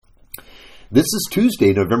This is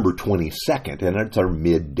Tuesday, November 22nd, and it's our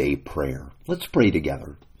midday prayer. Let's pray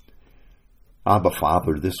together. Abba,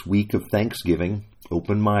 Father, this week of Thanksgiving,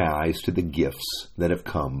 open my eyes to the gifts that have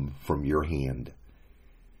come from your hand.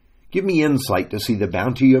 Give me insight to see the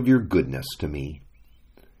bounty of your goodness to me.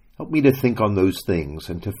 Help me to think on those things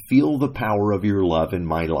and to feel the power of your love in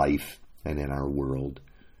my life and in our world.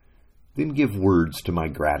 Then give words to my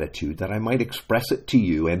gratitude that I might express it to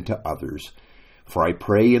you and to others. For I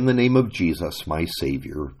pray in the name of Jesus, my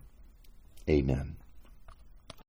Savior. Amen.